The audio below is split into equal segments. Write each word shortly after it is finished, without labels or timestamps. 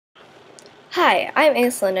Hi, I'm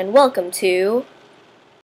Aislinn and welcome to...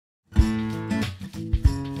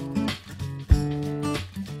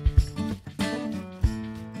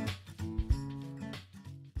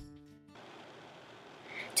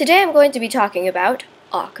 Today I'm going to be talking about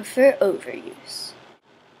aquifer overuse.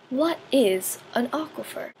 What is an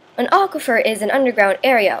aquifer? An aquifer is an underground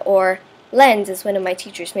area, or lens as one of my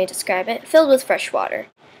teachers may describe it, filled with fresh water.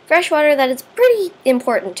 Fresh water that is pretty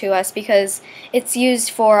important to us because it's used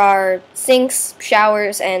for our sinks,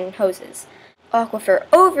 showers, and hoses. Aquifer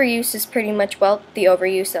overuse is pretty much, well, the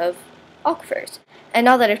overuse of aquifers. And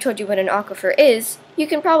now that I've told you what an aquifer is, you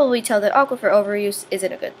can probably tell that aquifer overuse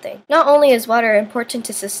isn't a good thing. Not only is water important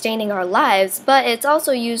to sustaining our lives, but it's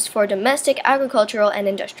also used for domestic, agricultural, and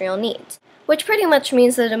industrial needs, which pretty much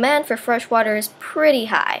means the demand for fresh water is pretty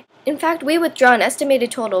high. In fact, we withdraw an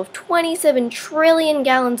estimated total of 27 trillion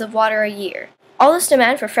gallons of water a year. All this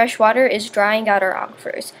demand for fresh water is drying out our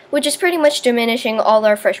aquifers, which is pretty much diminishing all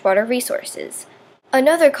our freshwater resources.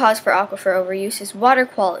 Another cause for aquifer overuse is water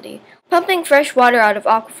quality. Pumping fresh water out of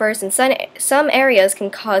aquifers in some areas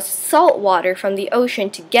can cause salt water from the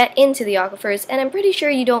ocean to get into the aquifers, and I'm pretty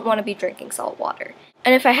sure you don't want to be drinking salt water.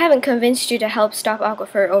 And if I haven't convinced you to help stop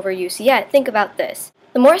aquifer overuse yet, think about this.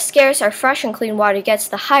 The more scarce our fresh and clean water gets,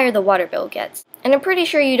 the higher the water bill gets. And I'm pretty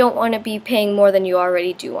sure you don't want to be paying more than you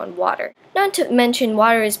already do on water. Not to mention,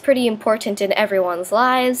 water is pretty important in everyone's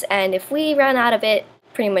lives, and if we run out of it,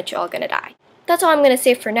 pretty much all gonna die. That's all I'm gonna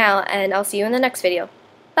say for now, and I'll see you in the next video.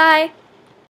 Bye!